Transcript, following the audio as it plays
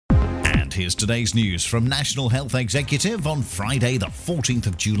And here's today's news from National Health Executive on Friday, the 14th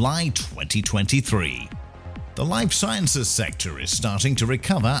of July, 2023. The life sciences sector is starting to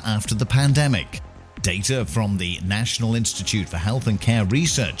recover after the pandemic. Data from the National Institute for Health and Care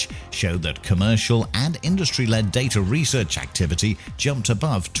Research showed that commercial and industry-led data research activity jumped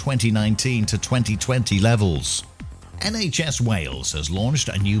above 2019 to 2020 levels. NHS Wales has launched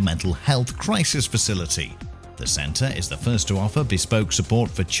a new mental health crisis facility. The centre is the first to offer bespoke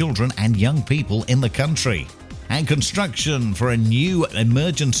support for children and young people in the country. And construction for a new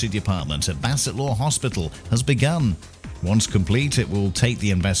emergency department at Bassetlaw Hospital has begun. Once complete, it will take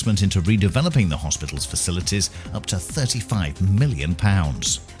the investment into redeveloping the hospital's facilities up to £35 million.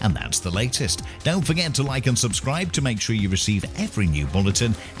 And that's the latest. Don't forget to like and subscribe to make sure you receive every new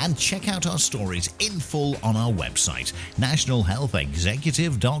bulletin, and check out our stories in full on our website,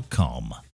 nationalhealthexecutive.com.